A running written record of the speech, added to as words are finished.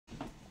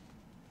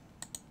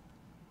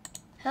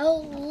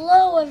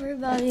Hello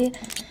everybody,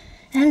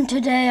 and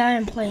today I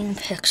am playing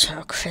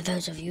Pixark. For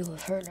those of you who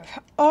have heard of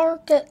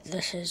Ark,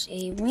 this is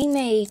a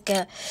remake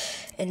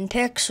in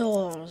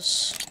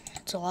pixels.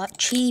 It's a lot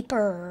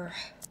cheaper.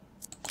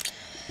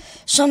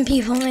 Some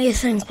people may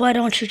think, why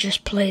don't you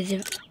just play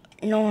the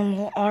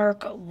normal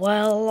Ark?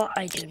 Well,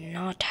 I do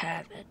not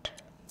have it.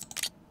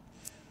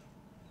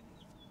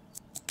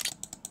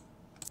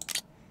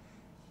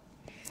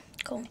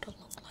 It's going to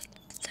look like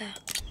that.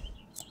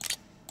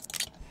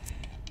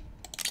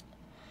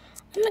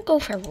 I'm gonna go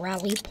for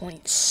Rally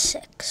Point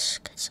 6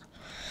 because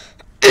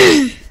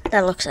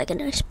that looks like a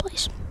nice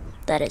place.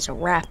 That is a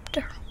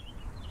raptor.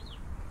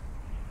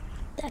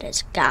 That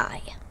is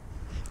Guy.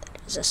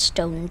 That is a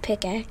stone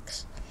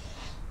pickaxe.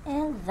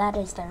 And that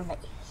is their base.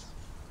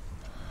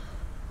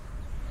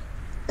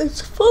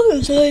 As far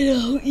as I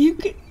know, you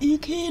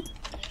can't.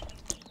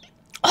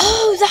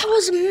 Oh, that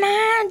was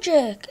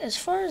magic! As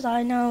far as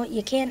I know,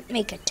 you can't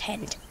make a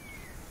tent.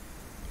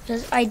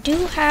 Because I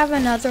do have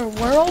another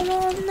world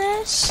on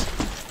this.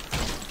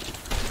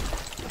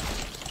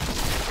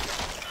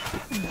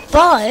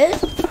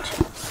 But,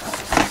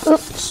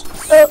 oops,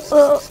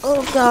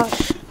 oh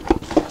gosh.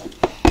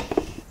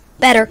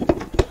 Better.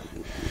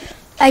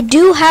 I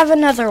do have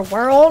another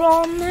world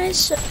on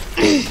this.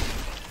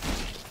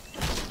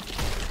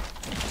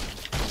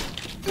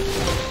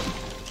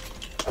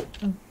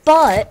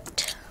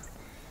 But,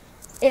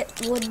 it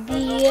would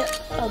be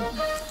a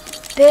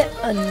bit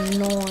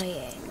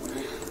annoying.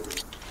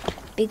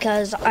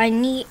 Because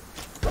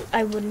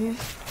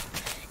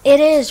it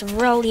is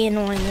really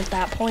annoying at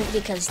that point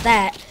because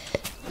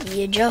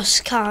you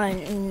just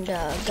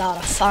kinda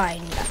gotta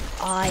find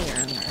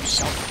iron or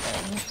something.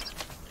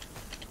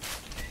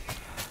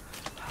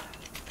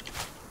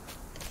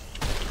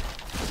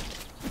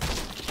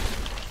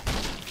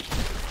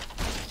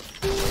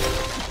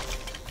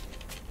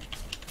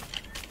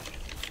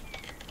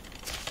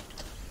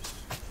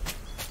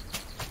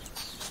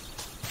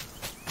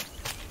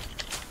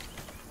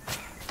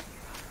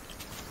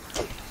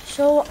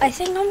 So I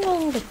think I'm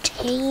going to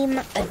tame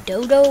a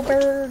dodo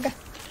bird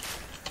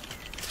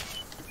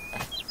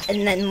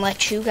and then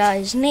let you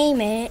guys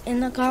name it in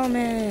the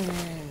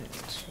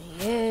comments.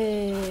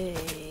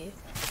 Yay.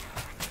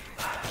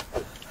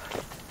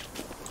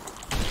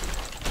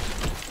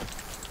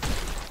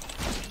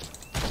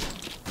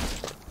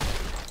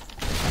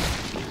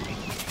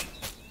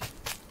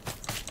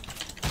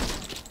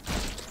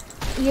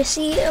 You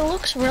see, it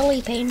looks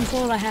really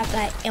painful to have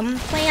that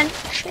implant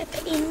chip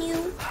in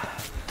you.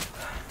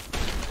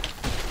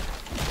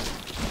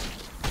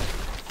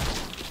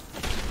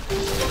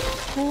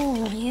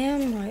 Oh, I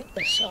am right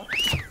this up.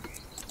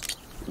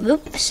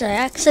 Oops, I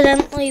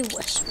accidentally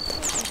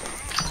whispered.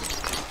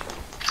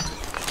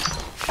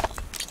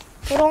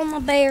 Put all my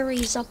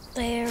berries up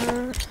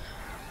there.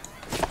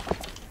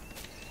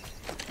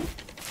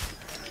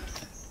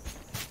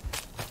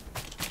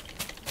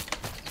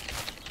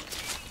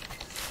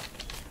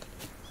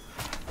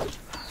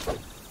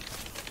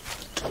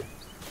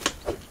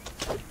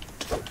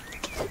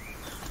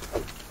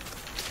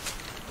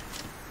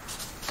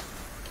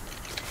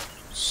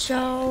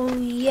 So,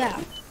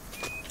 yeah.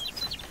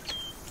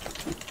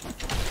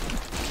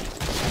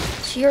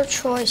 It's your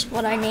choice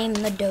what I name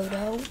the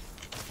dodo.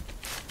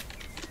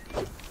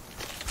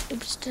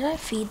 Oops, did I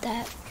feed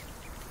that?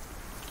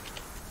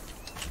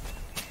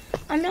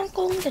 I'm not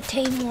going to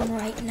tame one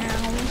right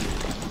now.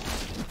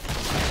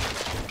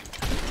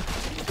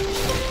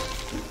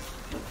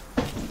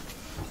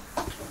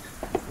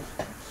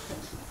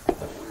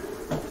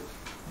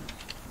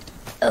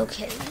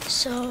 Okay,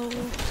 so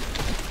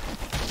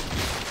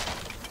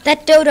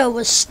that dodo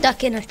was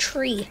stuck in a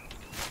tree.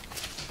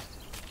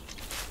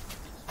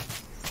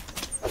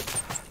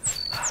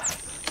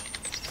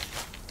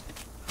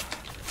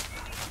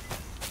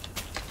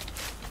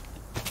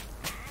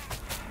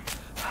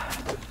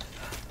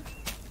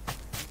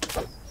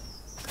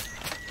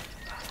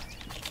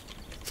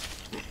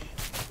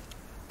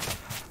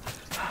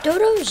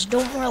 Dodos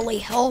don't really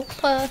help,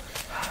 but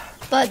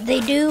they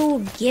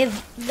do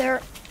give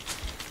they're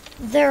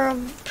a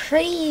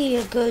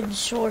pretty good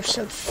source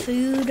of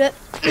food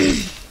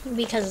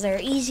because they're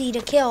easy to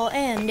kill,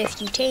 and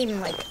if you tame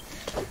like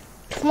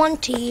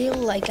 20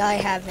 like I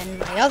have in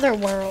my other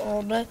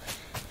world,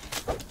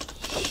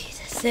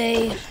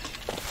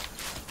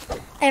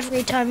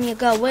 every time you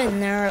go in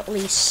there are at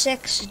least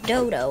 6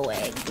 dodo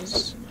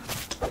eggs.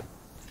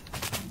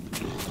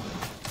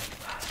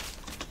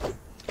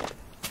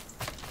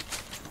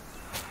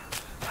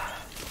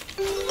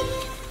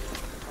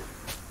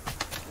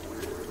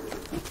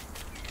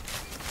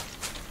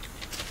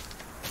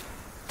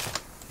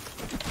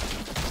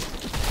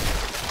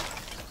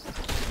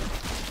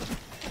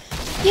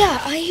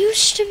 Yeah, I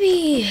used to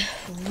be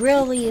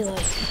really,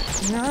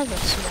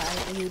 nervous about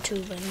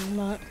YouTubing,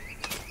 but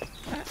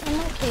I'm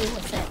okay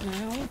with it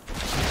now.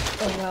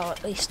 Or, well,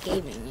 at least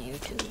gaming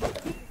YouTube.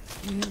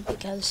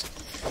 Because,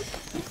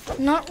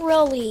 not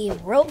really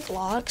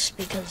Roblox,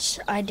 because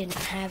I didn't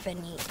have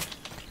any,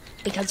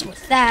 because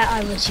with that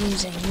I was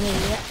using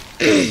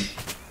the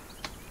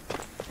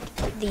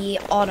the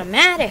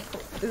automatic,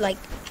 like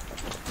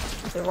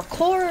the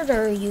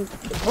recorder,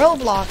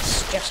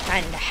 Roblox just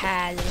kind of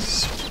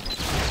has.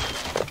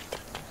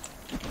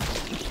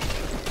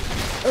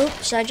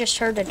 Oops, I just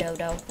heard a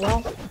dodo.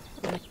 Well,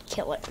 I'm gonna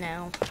kill it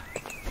now.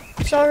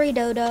 Sorry,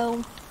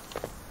 dodo.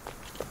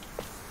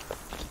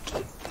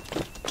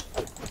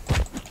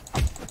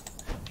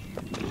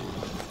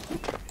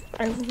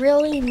 I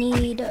really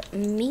need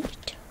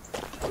meat.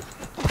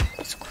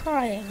 It's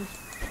crying.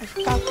 I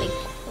forgot they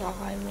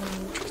cry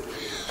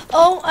when...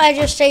 Oh, I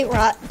just ate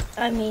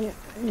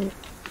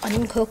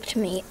uncooked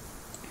meat.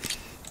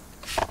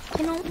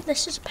 You know,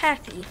 this is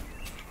Packy.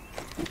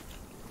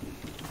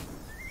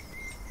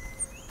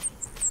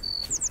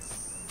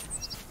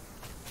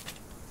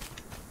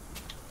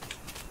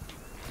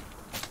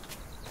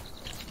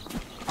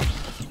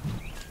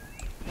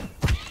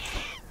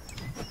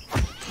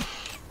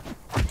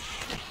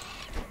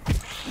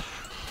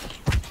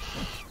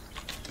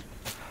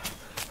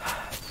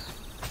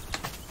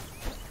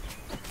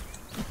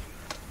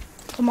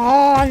 Come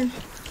on.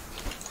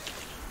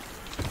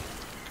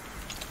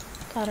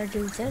 Gotta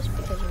do this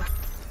because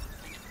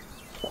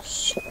you're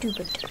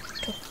stupid.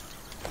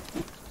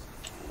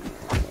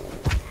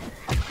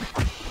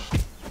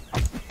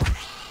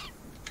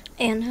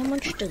 And how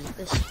much does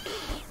this?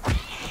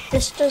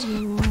 This does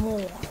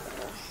more.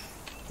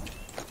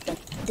 But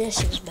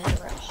this is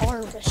better at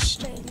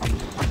harvesting.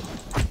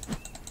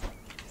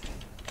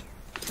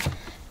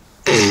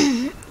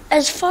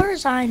 As far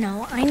as I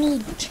know, I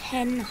need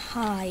 10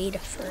 hide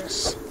for a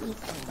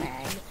sleeping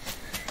bag.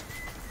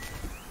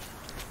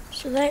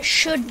 So that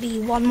should be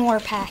one more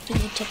Packy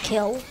to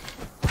kill.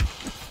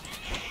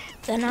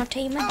 Then I'll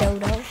tame a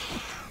dodo.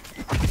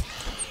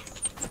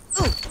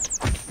 Ooh.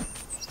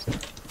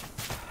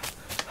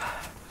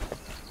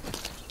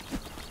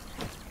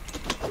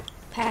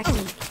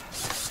 Packy.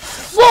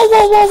 Whoa,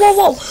 whoa, whoa, whoa,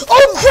 whoa!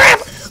 Oh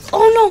crap!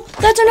 Oh no,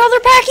 that's another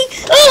Packy!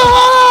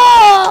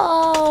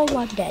 Oh,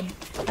 I'm dead.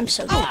 I'm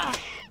so dead.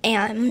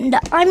 And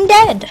I'm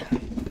dead.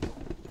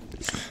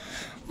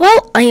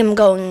 Well, I am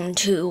going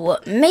to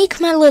make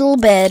my little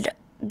bed,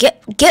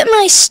 get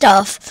my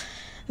stuff,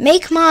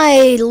 make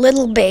my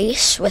little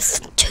base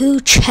with 2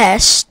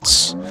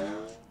 chests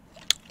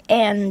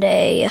and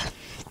a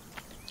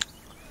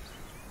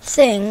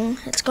thing.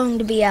 It's going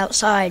to be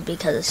outside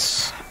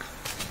because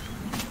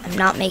I'm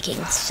not making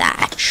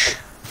thatch.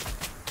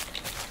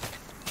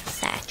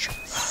 Thatch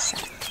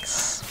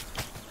sucks.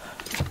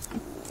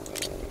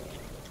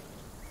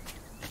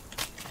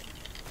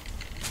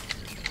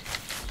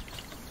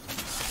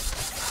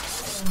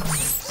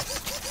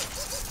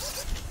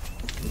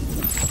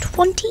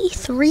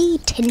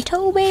 $23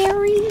 Tinto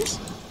berries?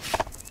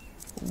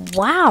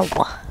 Wow.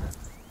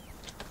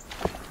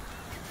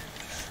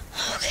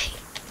 Okay,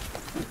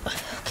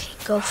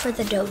 go for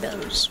the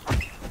dodos.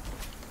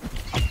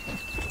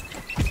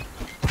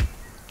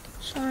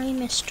 Sorry,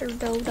 Mr.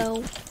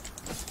 Dodo.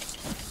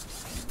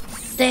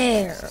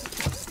 There.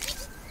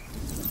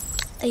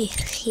 I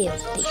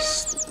have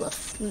this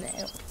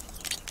smell.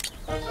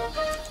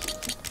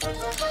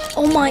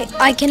 Oh my,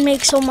 I can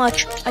make so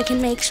much. I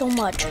can make so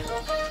much.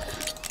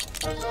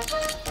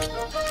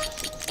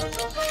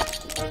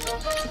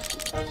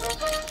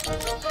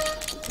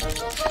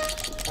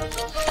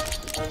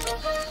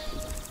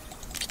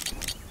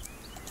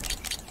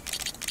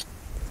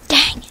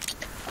 Dang it.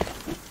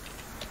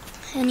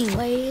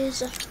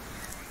 Anyways,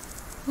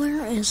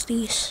 where is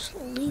the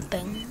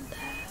sleeping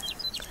bag?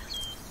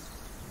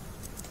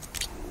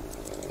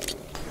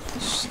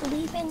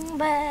 Sleeping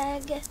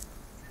bag.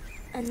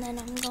 And then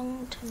I'm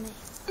going to make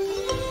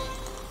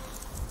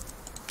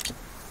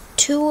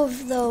 2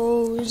 of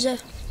those. Then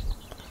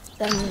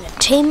I'm going to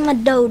tame my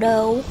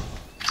dodo.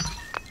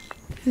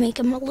 Make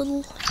him a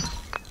little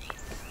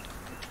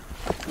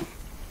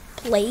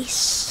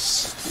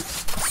place.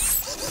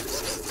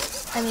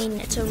 I mean,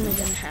 it's only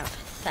going to have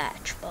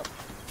thatch, but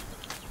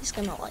he's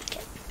going to like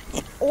it.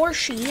 Or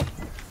she.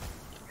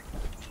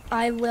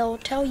 I will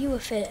tell you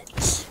if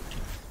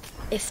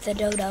the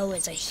dodo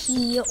is a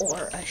he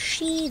or a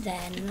she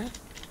then.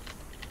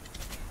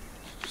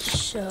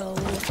 So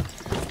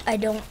I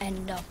don't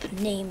end up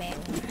naming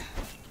it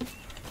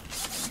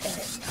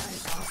an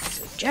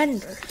opposite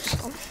gender.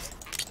 So.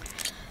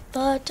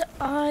 But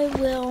I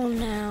will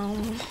now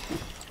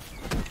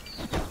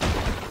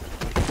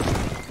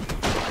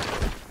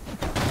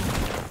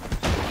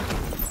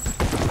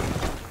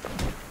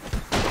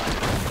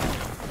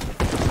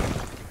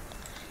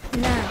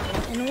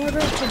in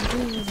order to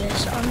do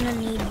this, I'm gonna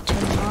need to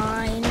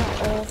mine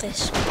all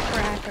this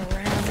crap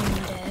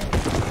around it.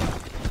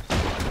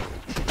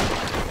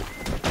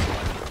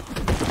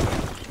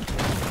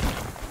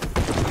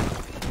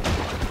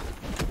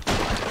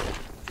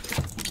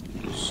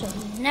 So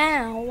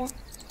now,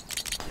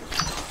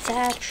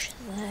 thatch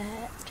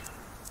that.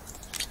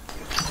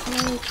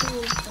 Make 2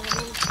 of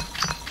those.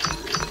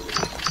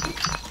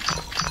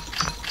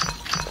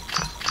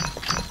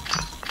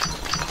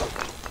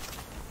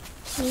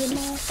 Need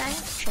more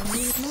thatch, I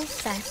need more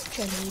thatch,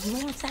 I need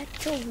more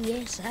thatch, oh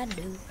yes I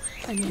do.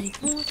 I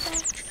need more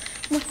thatch.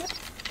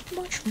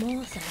 Much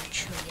more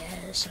thatch. Oh,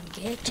 yes, I'm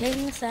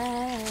getting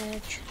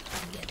thatch.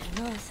 I'm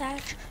getting a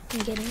thatch. I'm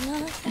getting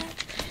a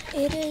thatch.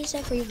 It is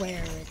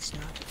everywhere. It's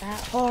not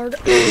that hard.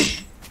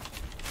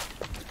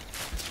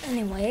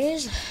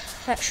 Anyways,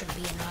 that should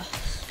be enough.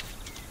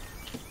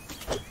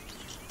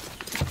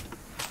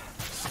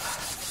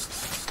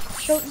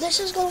 So this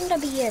is going to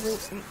be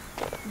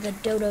the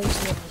dodo's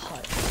little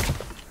hut.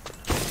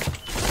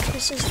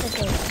 This is the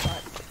dodo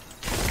hut.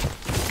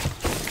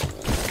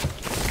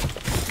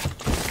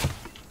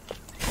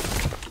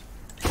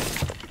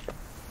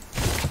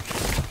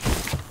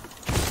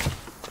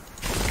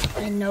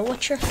 I know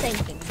what you're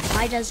thinking.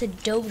 Why does a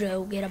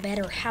dodo get a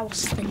better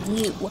house than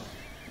you?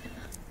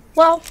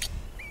 Well,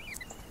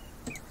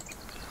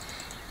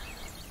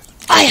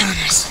 I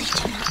honestly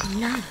do not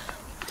know.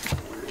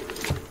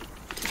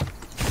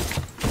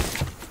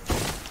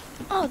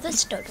 Oh,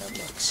 this dodo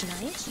looks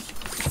nice.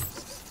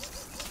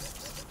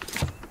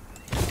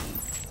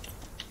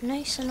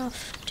 Nice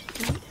enough to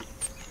eat.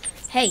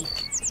 Hey.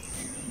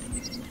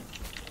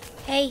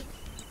 Hey.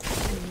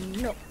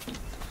 No.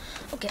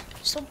 Okay,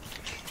 so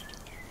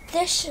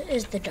this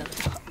is the dodo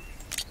hut.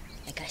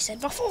 Like I said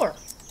before,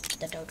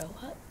 the dodo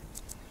hut.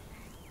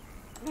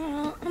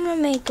 I'm gonna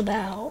make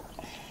about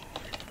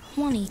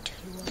 22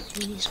 of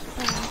these.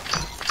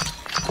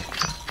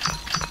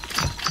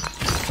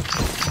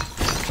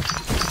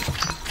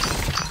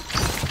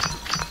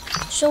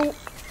 So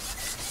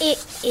it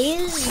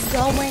is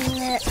going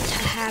to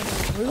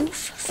have a roof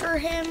for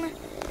him,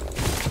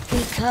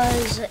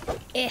 because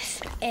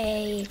if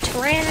a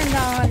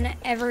pteranodon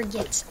ever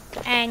gets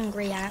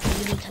angry at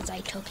me because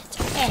I took its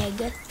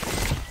egg,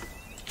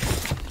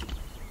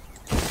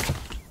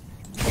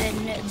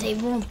 then they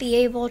won't be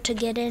able to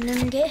get in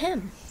and get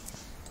him.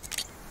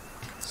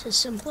 It's as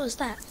simple as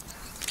that.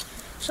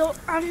 So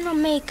I'm gonna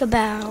make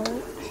about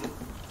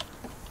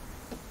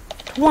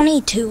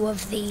 22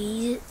 of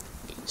these.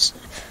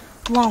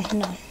 Well,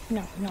 no.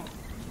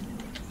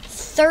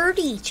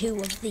 32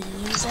 of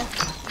these. And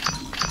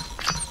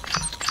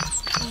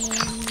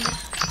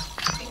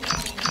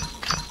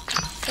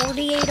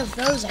 48 of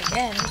those, I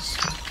guess.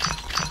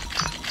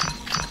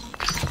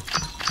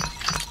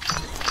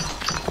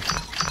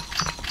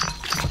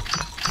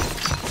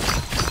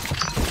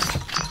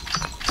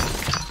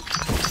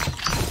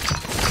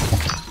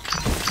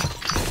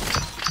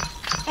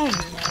 Oh no.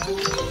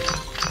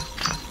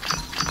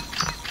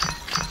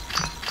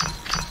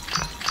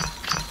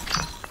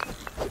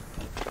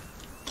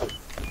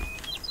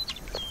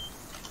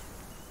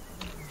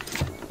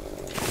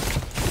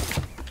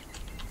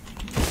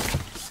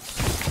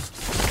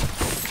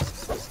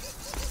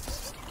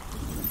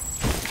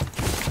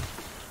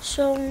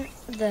 So,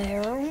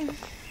 there.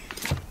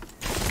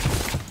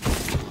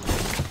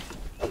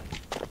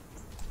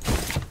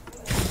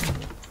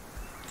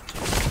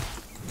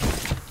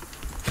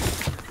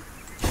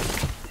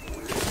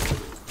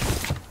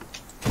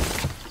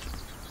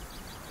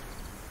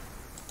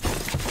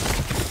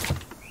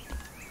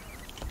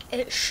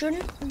 It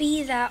shouldn't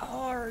be that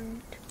hard.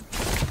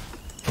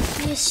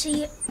 You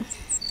see,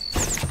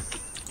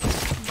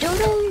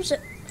 dodos,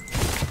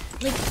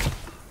 like,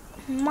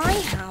 my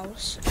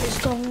house is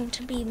going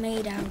to be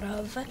made out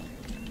of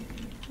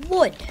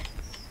wood,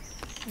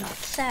 not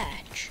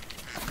thatch.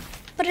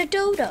 But a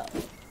dodo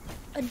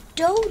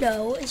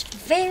is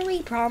very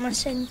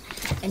promising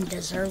and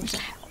deserves a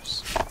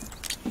house.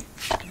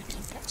 I'm gonna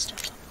keep that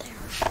stuff up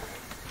there.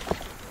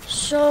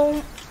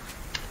 So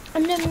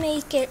I'm gonna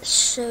make it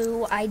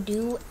so I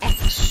do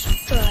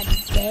extra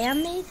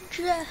damage.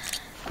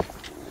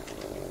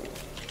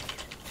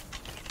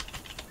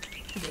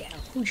 Yeah,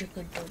 who's your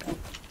good dodo?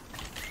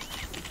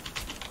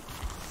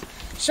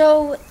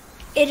 So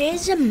it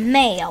is a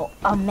male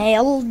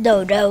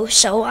dodo,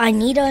 so I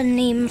need a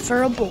name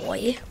for a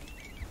boy.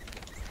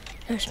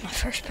 There's my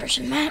first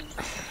person map.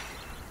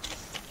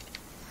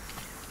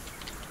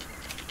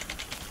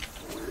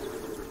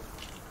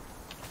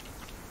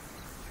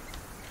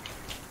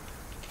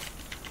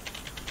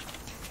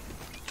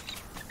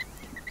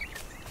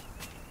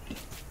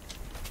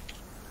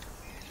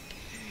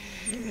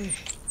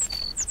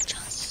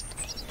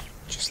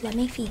 Just let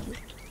me feed you.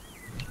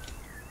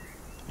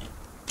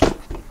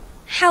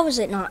 How is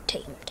it not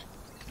tamed?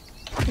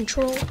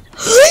 Control.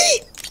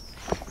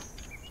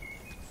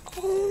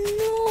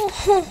 Oh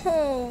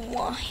no!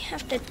 I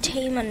have to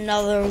tame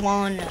another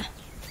one.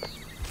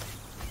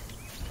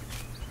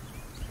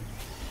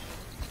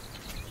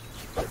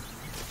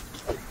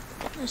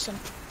 Listen,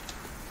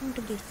 I'm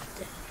going to be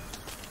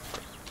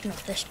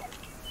this one.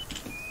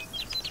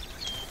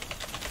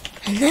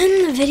 And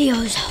then the video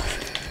is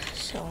over.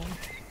 So.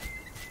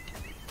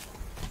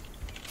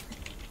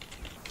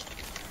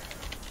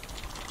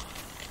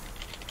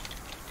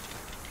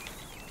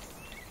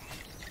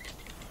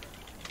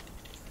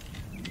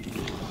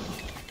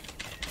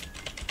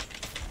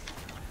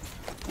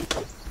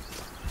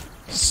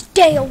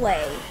 Stay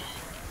away.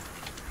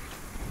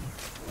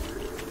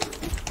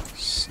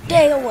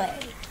 Stay away.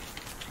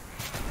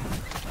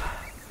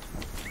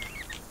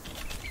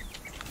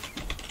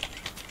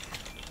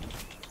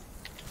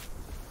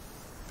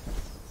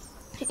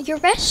 Your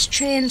best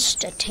chance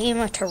to tame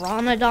a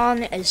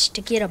pteranodon is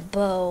to get a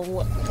bow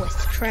with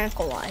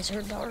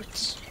tranquilizer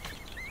darts.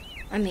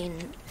 I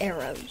mean,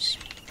 arrows.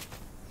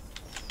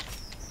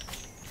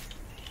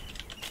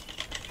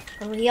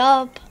 Hurry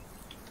up.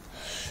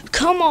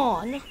 Come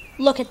on.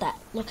 Look at that.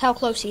 Look how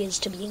close he is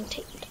to being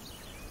tamed.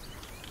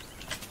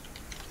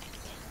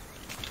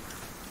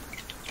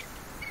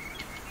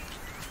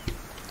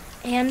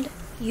 And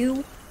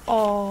you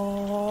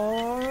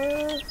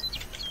are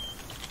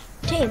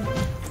tamed.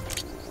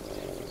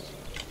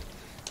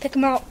 Pick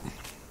him up.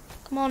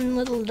 Come on,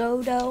 little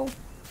dodo.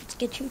 Let's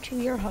get you to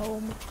your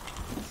home.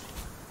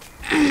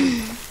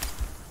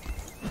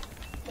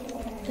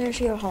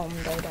 There's your home,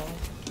 dodo.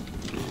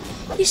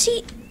 You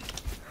see,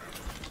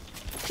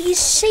 he's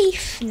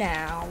safe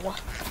now.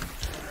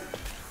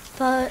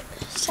 But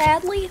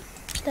sadly,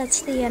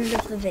 that's the end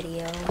of the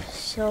video.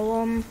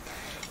 So,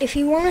 if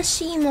you want to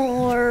see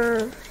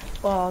more,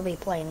 well, I'll be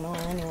playing more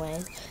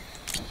anyway.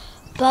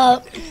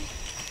 But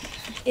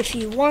if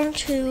you want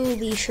to,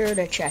 be sure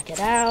to check it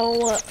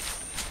out.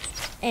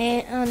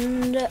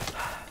 And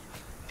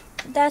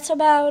that's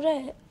about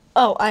it.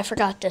 Oh, I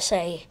forgot to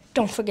say,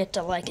 don't forget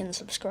to like and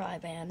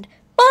subscribe, and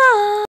bye!